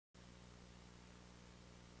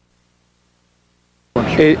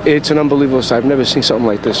It's an unbelievable sight. I've never seen something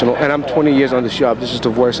like this. And I'm 20 years on this job. This is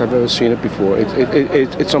the worst I've ever seen it before.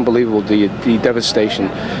 It's unbelievable, the devastation.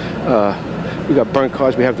 We got burnt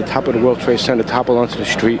cars. We have the top of the World Trade Center toppled onto the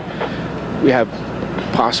street. We have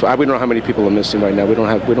we don't know how many people are missing right now. We don't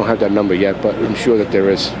have that number yet, but I'm sure that there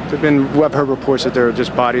is. I've heard reports that there are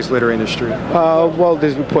just bodies littering the street. Well,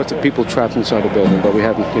 there's reports of people trapped inside the building, but we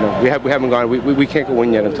haven't gone. We can't go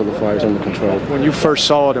in yet until the fire's under control. When you first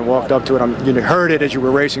saw it and walked up to it, you heard it as you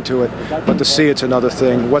were racing to it, but to see it's another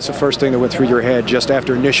thing. What's the first thing that went through your head just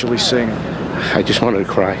after initially seeing it? I just wanted to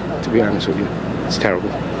cry, to be honest with you. It's terrible.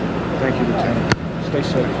 Thank you, Lieutenant. Stay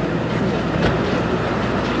safe.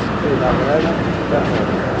 Don't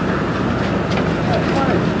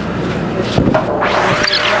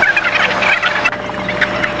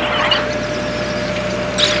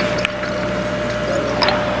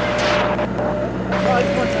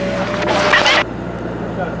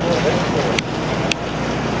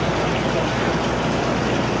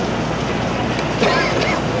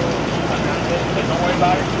worry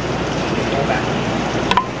about it. Go back.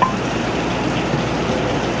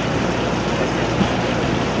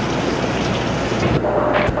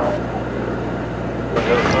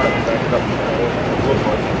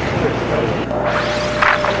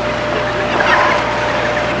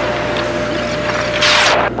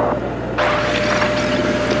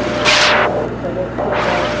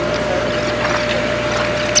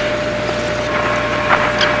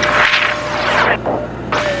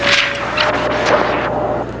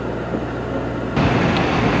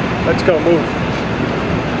 Let's go, move.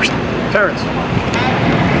 Terrence.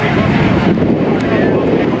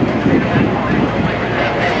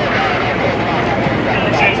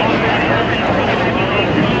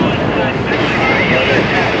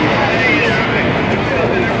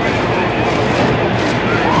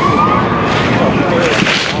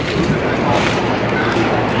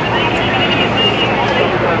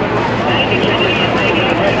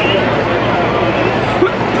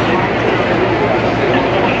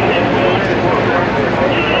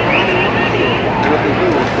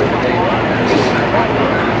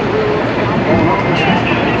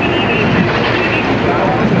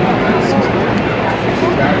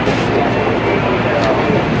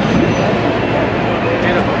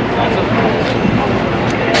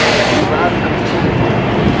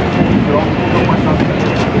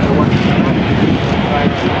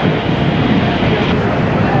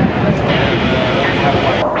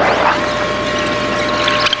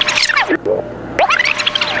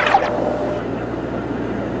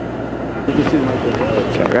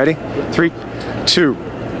 Okay, ready? 3, 2,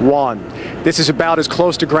 1. This is about as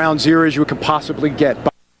close to ground zero as you can possibly get.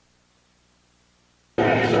 What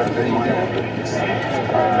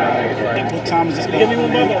time is this? Give me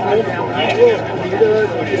one moment.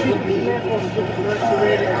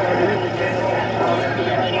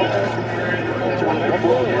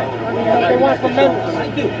 They want from members.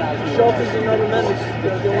 Chauffeurs and other members.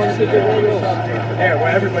 They want to get their radio. Yeah,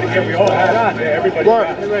 well, everybody, we all have it. Yeah, everybody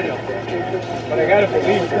got it. But I gotta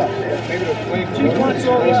believe that. Maybe the plane.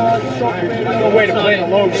 There's no way to plane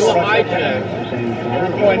alone. They were hijacked.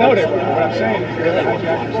 Well, I know they were. What I'm saying is they're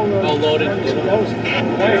hijacked. Well loaded. And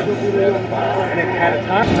it had a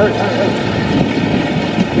time. Hurt.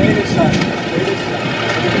 Stay this side. Stay this side.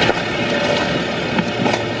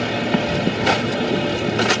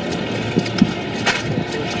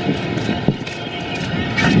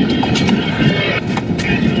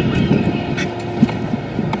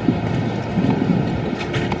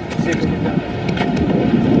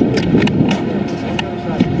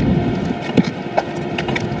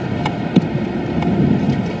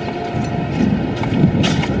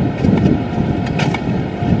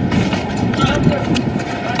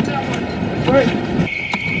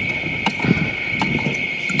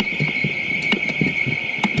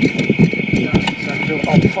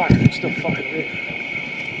 Still fucking real.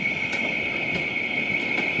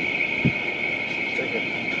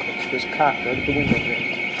 There's a cop right at the window there.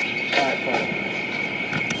 Fire.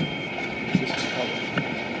 This is cover.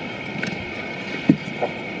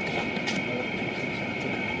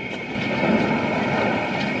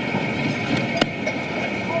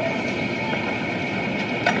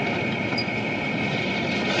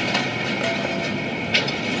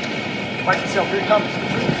 Watch yourself, here he comes.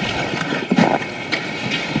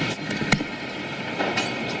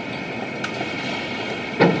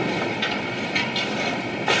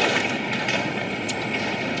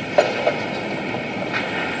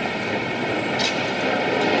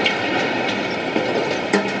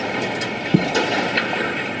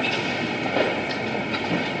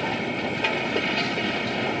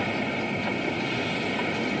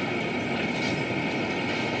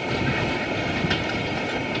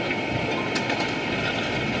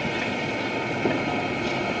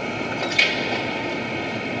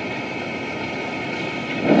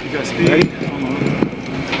 got speed. Ready?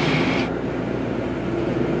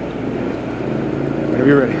 Whenever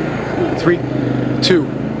you're ready. 3, 2,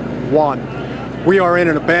 1. We are in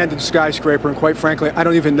an abandoned skyscraper, and quite frankly, I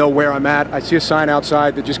don't even know where I'm at. I see a sign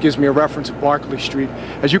outside that just gives me a reference of Barclay Street.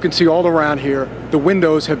 As you can see all around here, the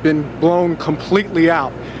windows have been blown completely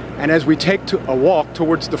out. And as we take a walk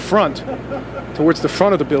towards the front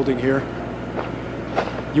of the building here,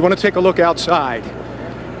 you want to take a look outside.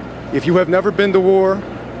 If you have never been to war,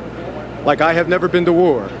 like I have never been to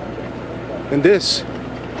war, then this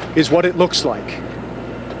is what it looks like.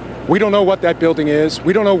 We don't know what that building is.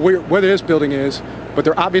 We don't know where this building is, but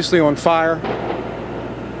they're obviously on fire.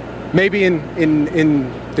 Maybe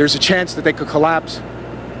there's a chance that they could collapse.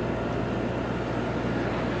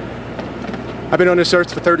 I've been on this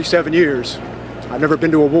earth for 37 years. I've never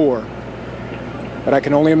been to a war, but I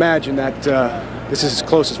can only imagine that this is as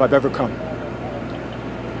close as I've ever come.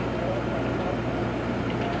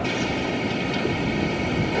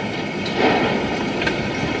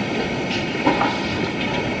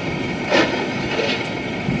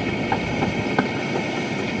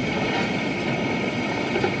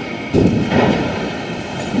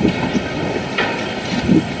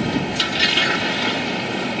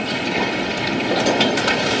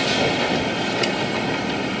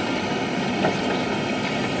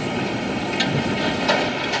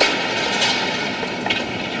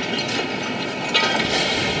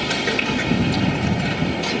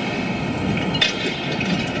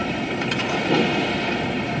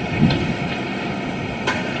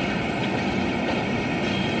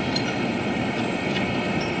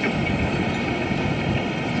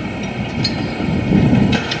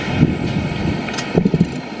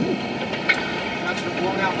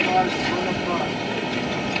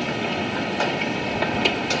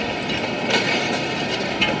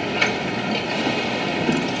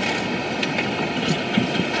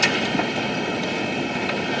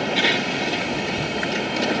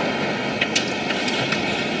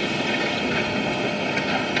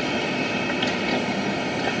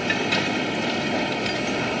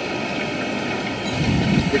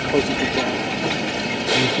 Get close as you can.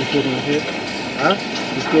 This building right here? Huh?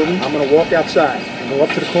 This building? I'm going to walk outside and go up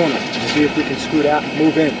to the corner and see if we can scoot out and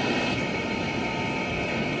move in.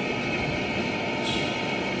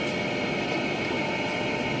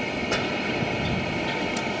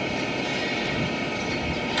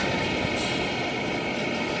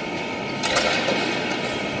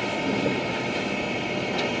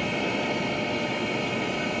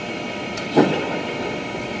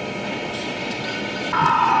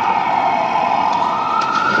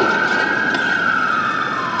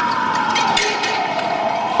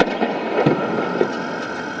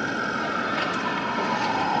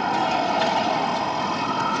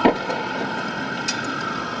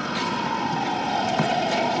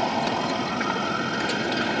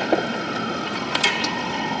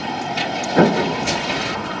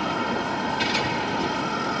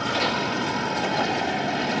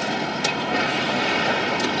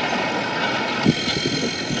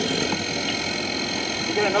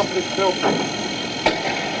 Enough of this building.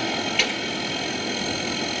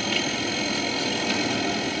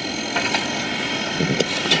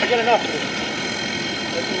 I get enough of it.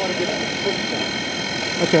 If you want to get it.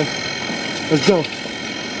 Okay, let's go.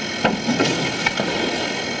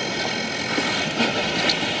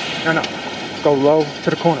 No. Go low to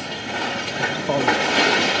the corner. Follow me.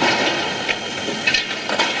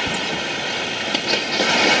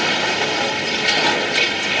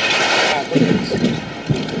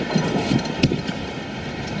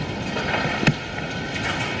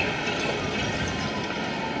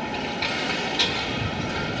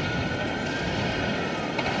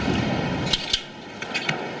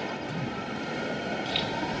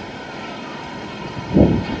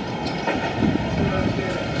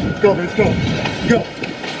 Go, let's go. Go.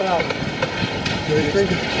 Out. Let's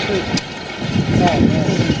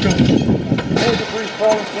go. More debris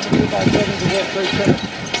falling from the nearby buildings of World Trade Center.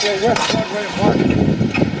 We're west Broadway and Market.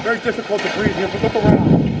 Very difficult to breathe here, but look around.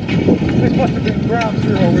 This must have been ground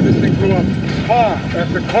zero where this thing blew up. Car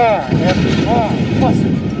after car after car.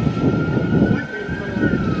 Buses.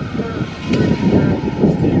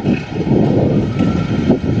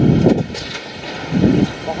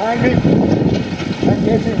 Behind me. That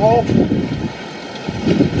gaping hole,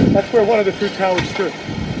 that's where one of the two towers stood.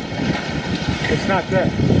 It's not there.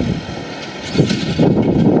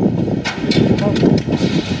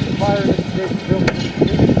 The fire in this building.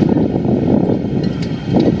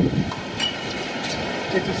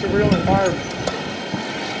 It's a surreal environment.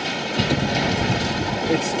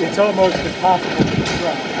 It's almost impossible to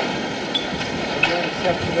describe. Again,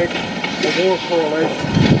 except to make a war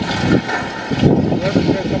correlation. Whoever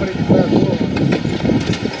said somebody declared war on us,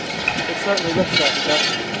 it certainly looks like it.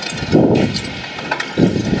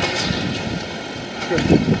 Good.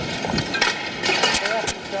 Stay off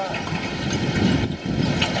to the side.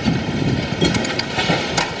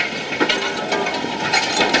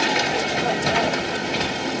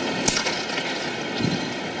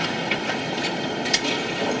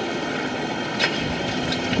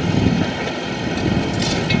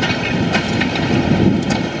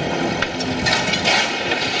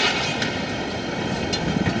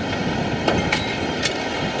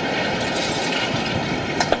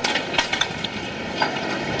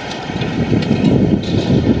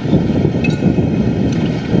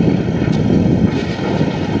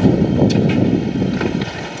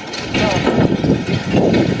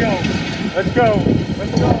 Let's go.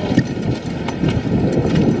 Let's go.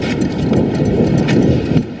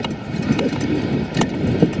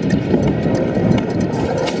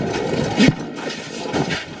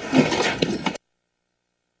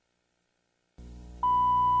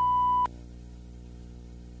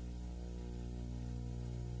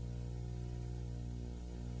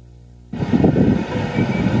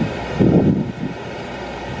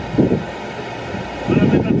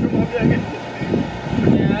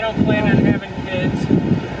 Yeah, I don't plan on having kids.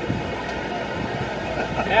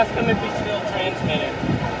 Ask him if he's still transmitting.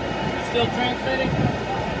 He's still transmitting?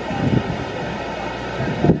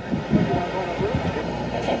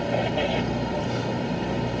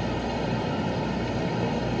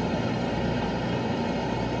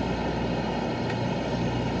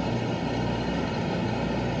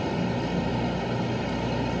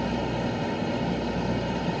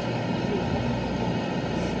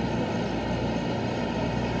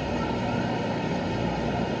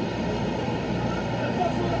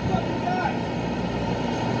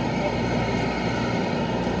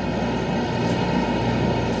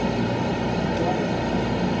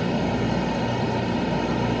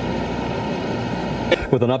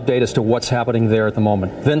 With an update as to what's happening there at the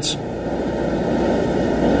moment. Vince?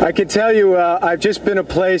 I can tell you I've just been a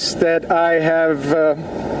place that I have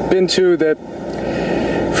been to that,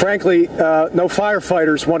 frankly, no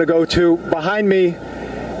firefighters want to go to. Behind me,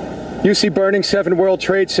 you see burning 7 World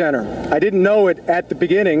Trade Center. I didn't know it at the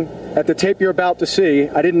beginning, at the tape you're about to see.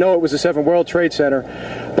 I didn't know it was a 7 World Trade Center,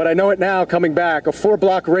 but I know it now coming back. A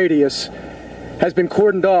 4-block radius has been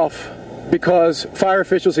cordoned off because fire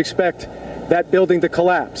officials expect that building to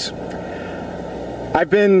collapse. I've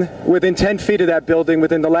been within 10 feet of that building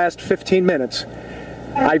within the last 15 minutes.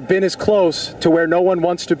 I've been as close to where no one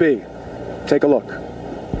wants to be. Take a look.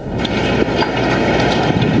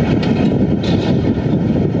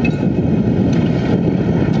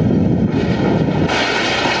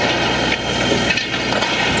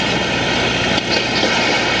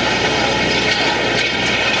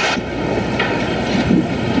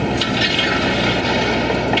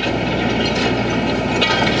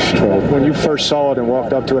 When you first saw it and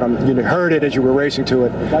walked up to it, you heard it as you were racing to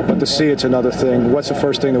it, but to see it's another thing. What's the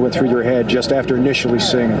first thing that went through your head just after initially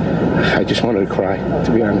seeing it? I just wanted to cry,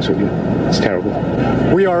 to be honest with you. It's terrible.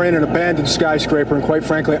 We are in an abandoned skyscraper, and quite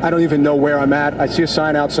frankly, I don't even know where I'm at. I see a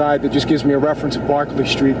sign outside that just gives me a reference of Barclay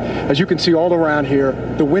Street. As you can see all around here,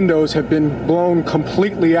 the windows have been blown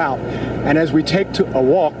completely out. And as we take a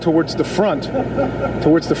walk towards the front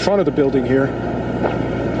of the building here,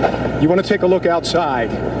 you want to take a look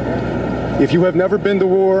outside. If you have never been to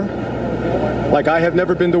war, like I have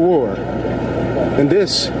never been to war, then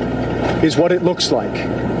this is what it looks like.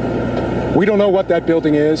 We don't know what that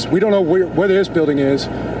building is. We don't know where this building is,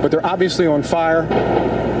 but they're obviously on fire.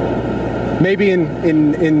 Maybe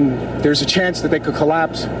there's a chance that they could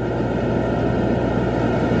collapse.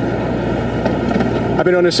 I've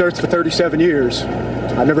been on this earth for 37 years.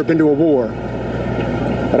 I've never been to a war,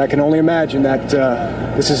 but I can only imagine that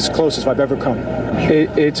this is as close as I've ever come.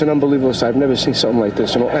 It's an unbelievable sight. I've never seen something like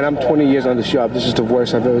this, and I'm 20 years on this job. This is the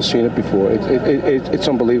worst I've ever seen it before. It's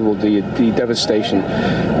unbelievable, the devastation.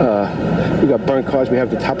 We got burnt cars. We have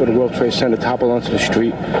the top of the World Trade Center toppled onto the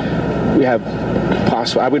street. We have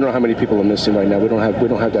possible. We don't know how many people are missing right now. We don't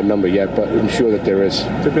have that number yet, but I'm sure that there is.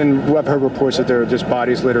 I've heard reports that there are just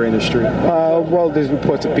bodies littering the street. Well, there's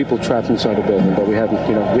reports of people trapped inside the building, but we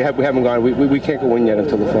haven't gone. We can't go in yet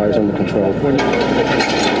until the fire's under control.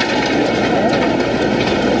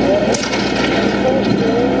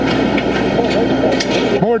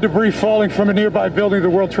 More debris falling from a nearby building, the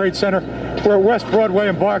World Trade Center. We're at West Broadway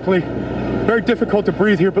in Barclay. Very difficult to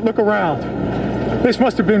breathe here, but look around. This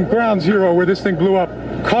must have been ground zero where this thing blew up.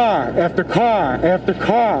 Car after car after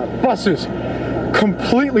car, buses,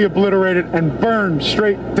 completely obliterated and burned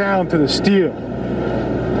straight down to the steel.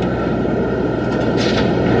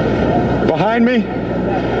 behind me,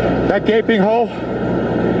 that gaping hole,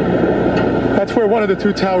 that's where one of the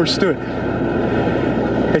two towers stood.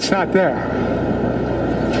 It's not there.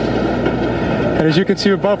 And as you can see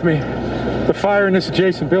above me, the fire in this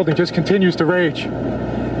adjacent building just continues to rage.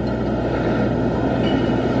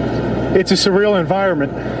 It's a surreal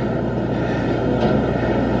environment.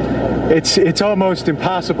 It's almost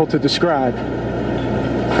impossible to describe,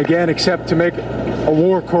 again, except to make a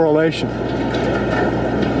war correlation.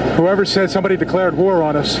 Whoever said somebody declared war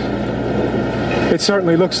on us, it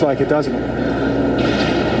certainly looks like it, doesn't it?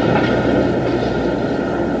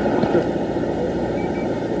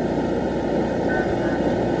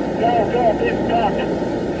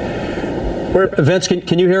 Vince,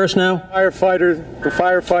 can you hear us now? The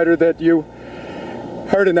firefighter that you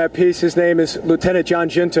heard in that piece, his name is Lieutenant John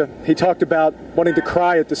Ginta. He talked about wanting to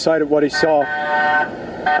cry at the sight of what he saw.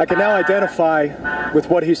 I can now identify with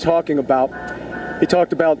what he's talking about. He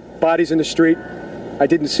talked about bodies in the street. I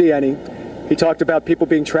didn't see any. He talked about people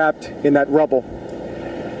being trapped in that rubble.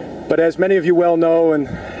 But as many of you well know, and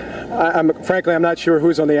frankly, I'm not sure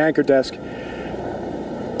who's on the anchor desk,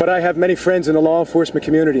 but I have many friends in the law enforcement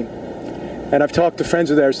community. And I've talked to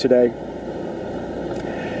friends of theirs today.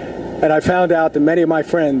 And I found out that many of my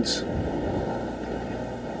friends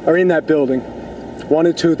are in that building, 1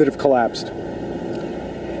 and 2 that have collapsed.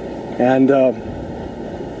 And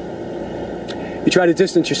you try to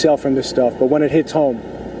distance yourself from this stuff, but when it hits home,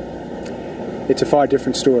 it's a far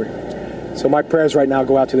different story. So my prayers right now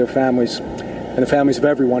go out to their families and the families of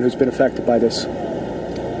everyone who's been affected by this.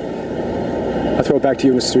 I'll throw it back to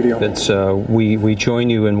you in the studio. It's, we join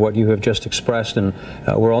you in what you have just expressed, and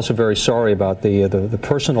we're also very sorry about the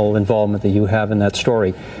personal involvement that you have in that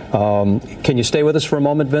story. Can you stay with us for a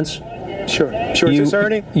moment, Vince? Sure. Is this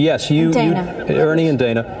Ernie? Yes, Ernie and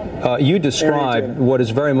Dana. You described what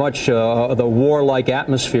is very much the warlike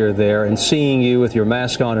atmosphere there, and seeing you with your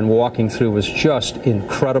mask on and walking through was just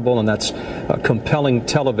incredible, and that's compelling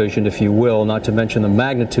television, if you will, not to mention the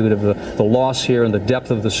magnitude of the loss here and the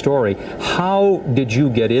depth of the story. How did you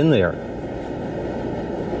get in there?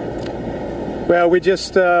 Well, we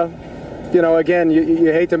just, you know, again,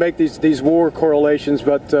 you hate to make these war correlations,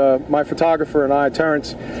 but my photographer and I,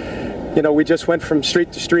 Terrence, you know, we just went from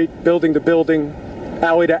street to street, building to building,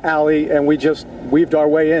 alley to alley, and we just weaved our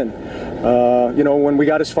way in. You know, when we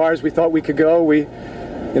got as far as we thought we could go, we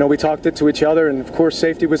talked it to each other, and of course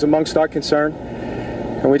safety was amongst our concern.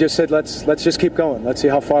 And we just said, let's just keep going. Let's see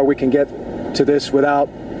how far we can get to this without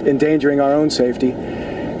endangering our own safety.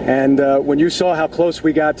 And when you saw how close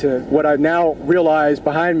we got to what I now realize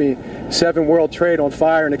behind me, 7 World Trade on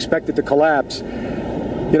fire and expected to collapse,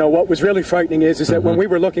 you know, what was really frightening is that when we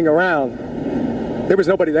were looking around, there was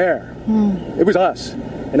nobody there. It was us,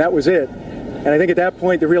 and that was it. And I think at that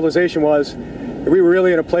point the realization was that we were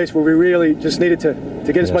really in a place where we really just needed to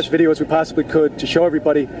get as much video as we possibly could to show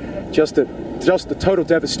everybody just the total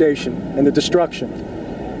devastation and the destruction,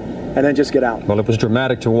 and then just get out. Well, it was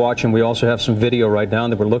dramatic to watch, and we also have some video right now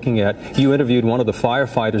that we're looking at. You interviewed one of the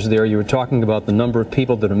firefighters there. You were talking about the number of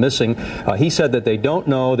people that are missing. He said that they don't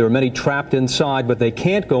know. There are many trapped inside, but they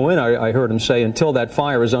can't go in, I heard him say, until that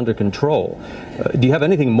fire is under control. Do you have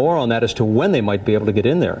anything more on that as to when they might be able to get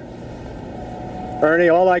in there? Ernie,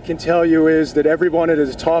 all I can tell you is that everyone that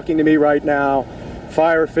is talking to me right now,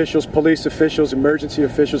 fire officials, police officials, emergency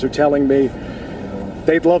officials, are telling me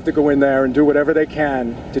they'd love to go in there and do whatever they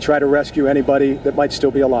can to try to rescue anybody that might still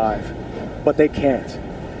be alive. But they can't.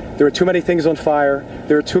 There are too many things on fire.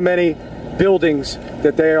 There are too many buildings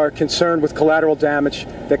that they are concerned with collateral damage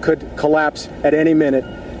that could collapse at any minute.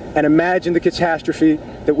 And imagine the catastrophe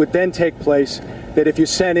that would then take place, that if you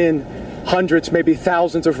sent in hundreds, maybe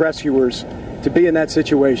thousands of rescuers to be in that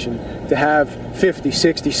situation, to have 50,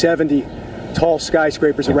 60, 70 tall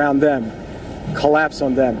skyscrapers around them collapse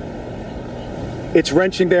on them. It's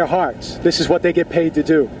wrenching their hearts. This is what they get paid to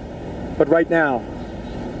do. But right now,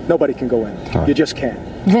 nobody can go in. Right. You just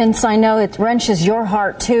can't. Vince, I know it wrenches your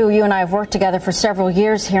heart too. You and I have worked together for several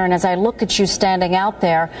years here, and as I look at you standing out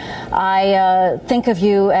there, I think of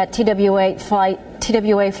you at TWA Flight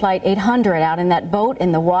 800 out in that boat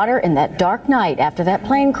in the water in that dark night after that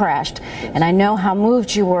plane crashed. And I know how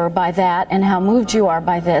moved you were by that and how moved you are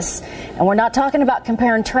by this. And we're not talking about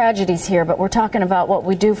comparing tragedies here, but we're talking about what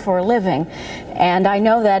we do for a living. And I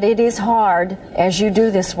know that it is hard as you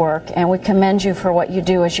do this work, and we commend you for what you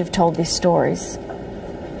do as you've told these stories.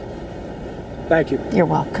 Thank you. You're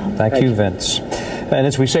welcome. Thank you, Vince. And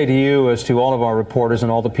as we say to you, as to all of our reporters and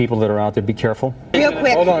all the people that are out there, be careful. Real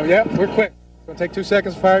quick. Hold on. Yeah, we're quick. It's going to take 2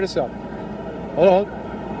 seconds to fire this up. Hold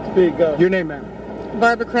on. Speak. Your name, ma'am?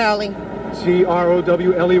 Barbara Crowley. Crowley.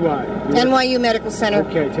 NYU Medical Center.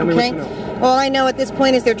 Okay, tell me what you know. All I know at this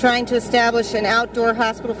point is they're trying to establish an outdoor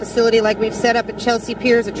hospital facility like we've set up at Chelsea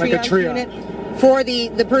Piers, a triage unit, for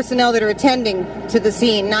the personnel that are attending to the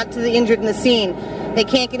scene, not to the injured in the scene. They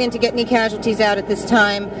can't get in to get any casualties out at this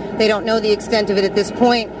time. They don't know the extent of it at this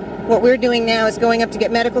point. What we're doing now is going up to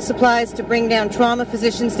get medical supplies, to bring down trauma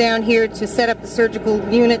physicians down here, to set up the surgical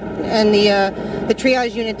unit and the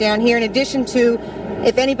triage unit down here, in addition to,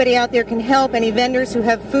 if anybody out there can help, any vendors who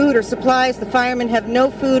have food or supplies. The firemen have no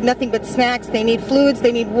food, nothing but snacks. They need fluids,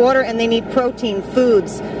 they need water, and they need protein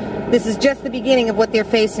foods. This is just the beginning of what they're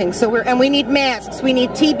facing. So we need masks. We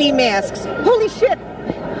need TB masks. Holy shit!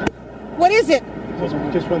 What is it?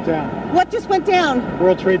 It just went down. What just went down?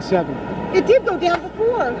 World Trade 7. It did go down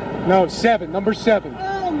before. No, 7. Number 7.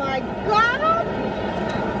 Oh my God!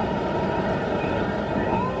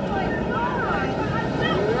 Oh my God!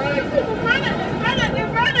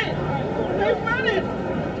 They're running!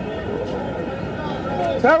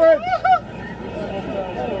 Terrence!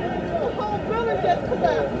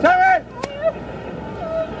 Terrence!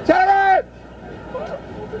 Terrence!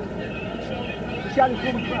 Shot this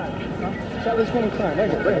woman crying. Shot this woman crying. Right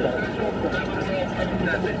here, right here.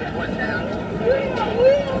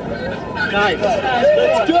 Nice.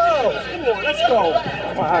 Let's go. Come on, let's go.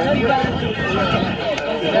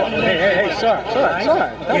 Hey, sorry.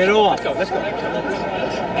 Get off. Let's go.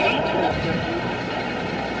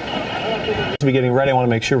 To be getting ready, I want to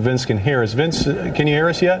make sure Vince can hear us. Vince, can you hear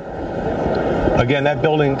us yet? Again, that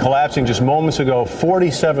building collapsing just moments ago,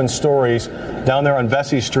 47 stories down there on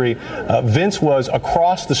Vesey Street. Vince was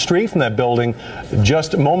across the street from that building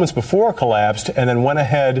just moments before it collapsed, and then went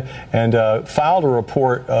ahead and filed a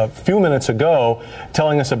report a few minutes ago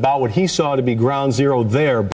telling us about what he saw to be ground zero there.